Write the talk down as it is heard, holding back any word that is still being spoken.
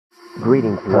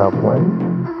Greetings, loved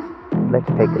ones. Let's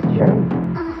take a journey.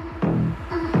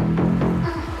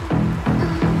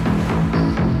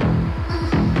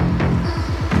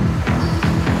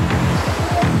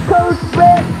 Coast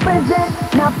represent,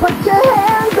 now put your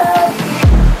hands up.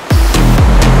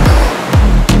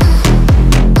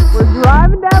 We're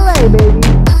driving to LA, baby.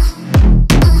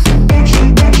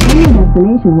 Your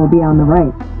destination will be on the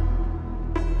right.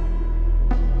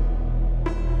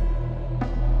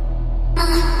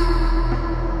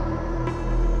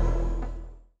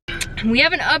 We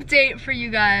have an update for you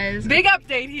guys. Big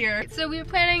update here. So we were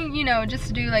planning, you know, just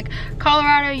to do like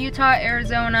Colorado, Utah,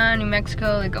 Arizona, New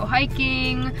Mexico, like go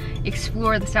hiking,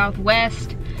 explore the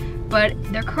Southwest. But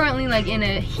they're currently like in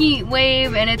a heat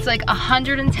wave and it's like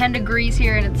 110 degrees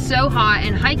here and it's so hot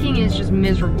and hiking is just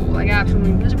miserable, like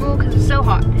absolutely miserable because it's so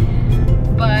hot.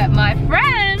 But my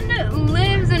friend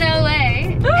lives in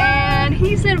LA and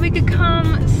he said we could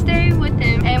come stay with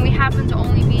him and we happen to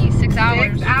only be 6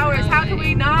 hours. 6 hours, how can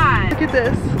we not? Look at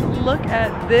this, look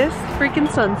at this freaking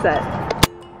sunset.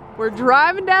 We're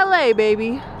driving to LA,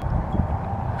 baby.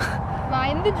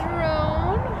 Flying the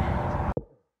drone.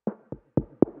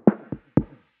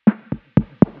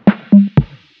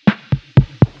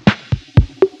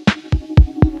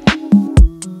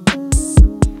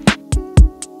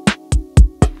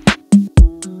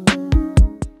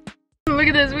 Look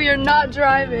at this, we are not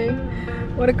driving.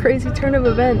 What a crazy turn of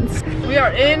events. We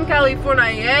are in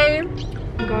California.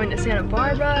 I'm going to Santa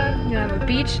Barbara. I'm gonna have a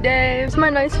beach day. It's my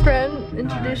nice friend.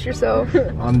 Introduce yourself.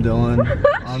 I'm Dylan.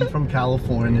 I'm from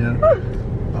California.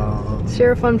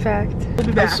 Share a fun fact.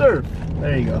 I surf.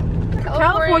 There you go.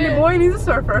 California boy needs a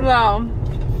surfer. Wow.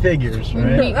 Figures,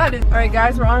 right? Alright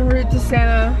guys, we're en route to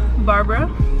Santa Barbara.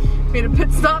 Made a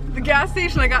pit stop at the gas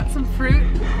station. I got some fruit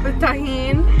with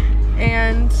tahini.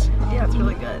 And yeah, it's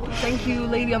really good. Thank you,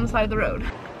 lady on the side of the road.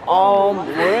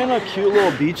 We're in a cute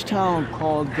little beach town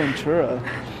called Ventura.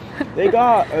 They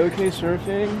got okay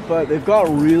surfing, but they've got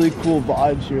really cool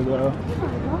vibes here though.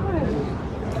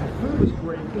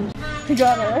 We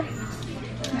got our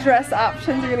dress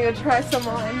options. We're gonna go try some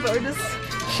on, but we're just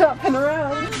shopping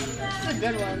around. This is a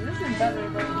good one. This is better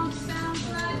than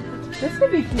this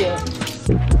would be cute.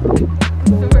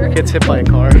 Gets hit by a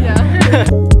car. Yeah.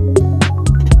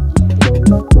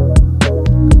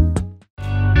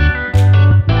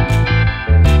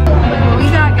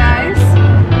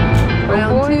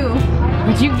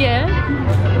 What'd you get?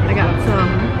 I got some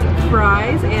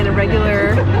fries and a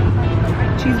regular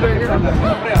cheeseburger with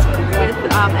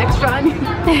extra onion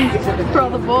for all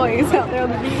the boys out there on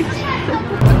the beach.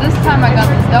 But this time I got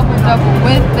this double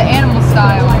with the animal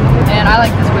style, and I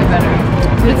like this way better.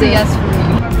 It's a yes for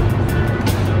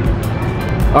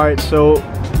me. Alright, so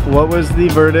what was the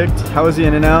verdict? How was the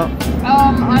In-N-Out?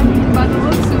 I'm about to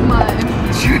look through my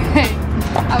tray.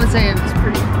 I would say it's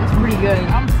pretty good.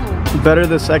 I'm full. Better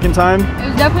the second time? It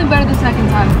was definitely better the second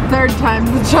time. Third time's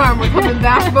the charm. We're coming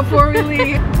back before we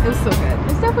leave. It was so good.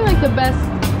 It's definitely like the best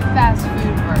fast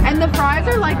food burger. And the fries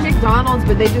are like McDonald's,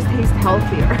 but they just taste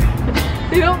healthier.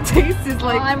 They don't taste as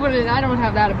like... I don't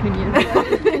have that opinion.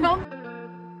 They don't...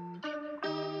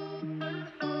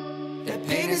 The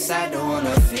pain inside, don't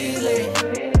wanna feel it.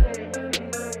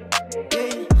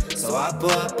 Yeah. So I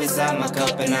pour up inside my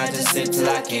cup and I just sip till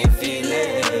I can't feel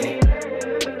it.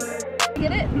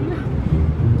 Get it?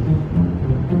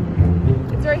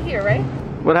 It's right here, right?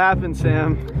 What happened,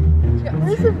 Sam?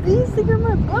 There's a bee sticking in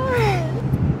my butt.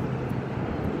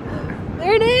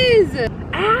 There it is.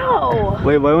 Ow.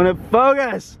 Wait, why won't it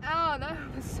focus? Oh, that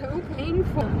was so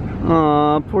painful.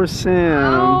 Aw, poor Sam.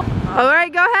 Ow. All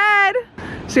right, go ahead.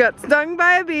 She got stung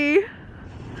by a bee.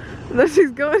 And then she's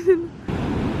going in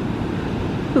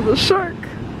to the shark.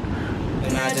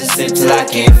 And I just sip till I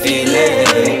can't feel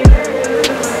it.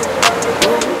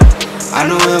 I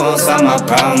know it won't solve my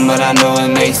problem, but I know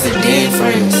it makes a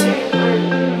difference.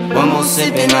 One more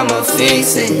sip and I'ma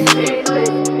fix it.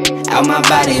 Out my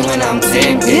body when I'm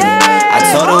tempted. I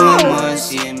told her one more,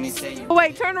 she hit me say. Oh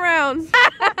wait, turn around.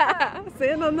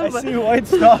 Stand on the I see white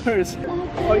stars.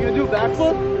 Oh, you gonna do a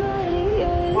backflip?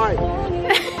 Alright.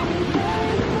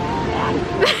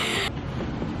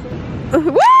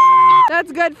 Woo!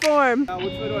 That's good form. Now,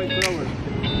 which way do I throw it?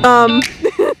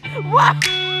 What?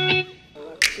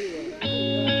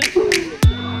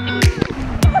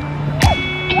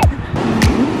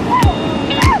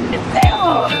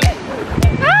 Hello,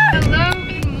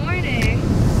 good morning.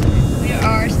 We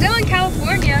are still in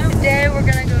California. Today we're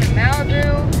gonna go to Malibu.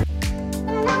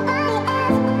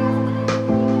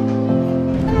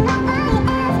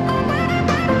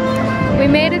 We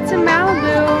made it to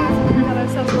Malibu. Got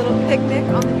ourselves a little picnic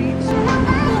on the beach.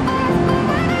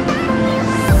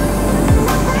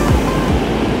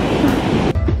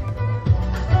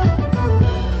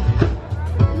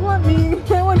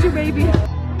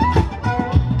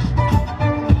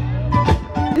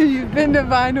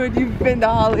 divine when you've been to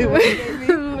Hollywood,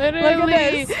 baby.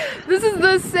 Literally. This is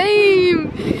the same.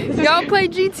 Y'all play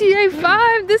GTA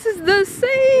 5. This is the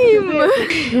same.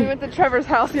 We went to Trevor's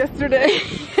house yesterday.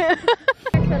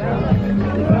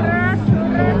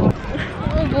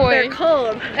 Oh boy. They're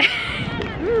cold.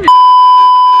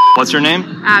 What's your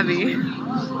name? Abby.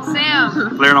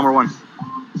 Sam. Player number 1.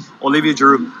 Olivia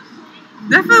Giroux.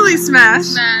 Definitely smash.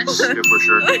 Smash. Yeah, for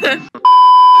sure.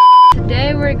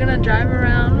 Today we're gonna drive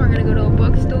around. We're gonna go to a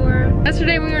bookstore.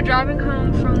 Yesterday we were driving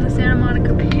home from the Santa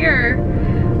Monica Pier,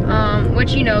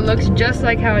 which you know looks just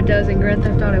like how it does in Grand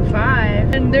Theft Auto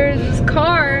 5. And there's this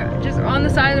car just on the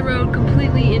side of the road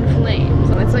completely in flames.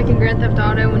 So it's like in Grand Theft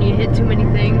Auto when you hit too many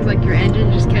things, like your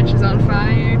engine just catches on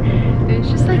fire. And it's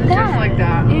just like that. Just like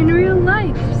that. In real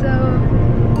life. So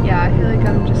yeah, I feel like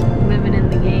I'm just living in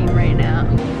the game right now.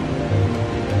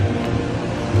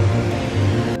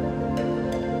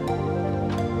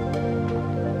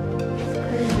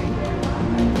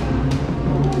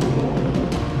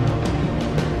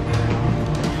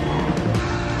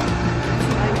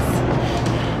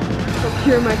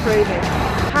 Cure my craving.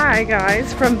 Hi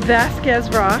guys, from Vasquez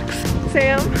Rocks,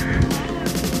 Sam.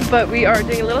 But we are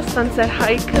doing a little sunset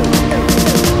hike.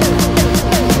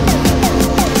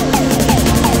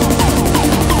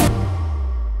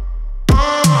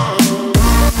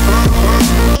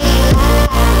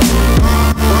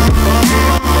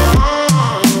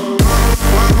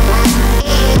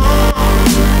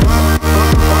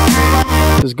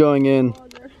 Is going in.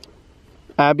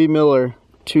 Abby Miller,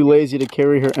 too lazy to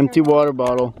carry her empty water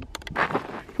bottle.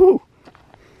 Whew.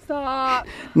 Stop.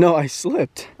 No, I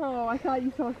slipped. Oh, I thought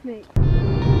you saw a snake.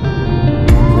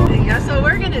 And guess what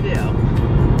we're gonna do?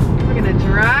 We're gonna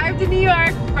drive to New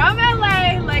York from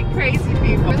LA like crazy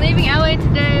people. We're leaving LA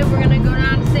today. We're gonna go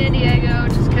down to San Diego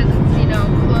just because it's, you know,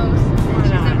 close.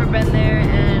 She's never been there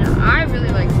and I really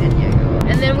like San Diego.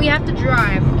 And then we have to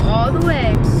drive all the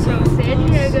way from San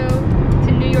Diego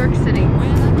to New York City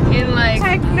in like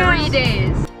 3 days.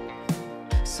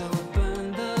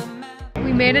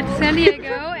 We made it to San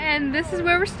Diego and this is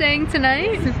where we're staying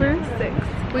tonight. Super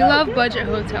 6. We love budget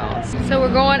hotels. So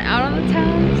we're going out on the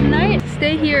town tonight.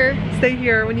 Stay here. Stay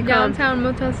here when you come. Downtown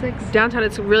Motel 6. Downtown,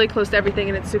 it's really close to everything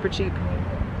and it's super cheap.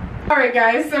 Alright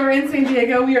guys, so we're in San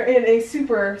Diego. We are in a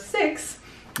Super 6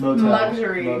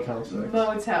 luxury Motel 6.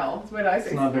 motel. What did I say?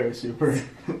 It's not very super.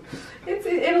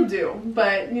 It'll do,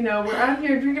 but you know, we're out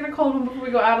here drinking a cold one before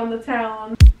we go out on the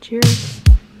town. Cheers.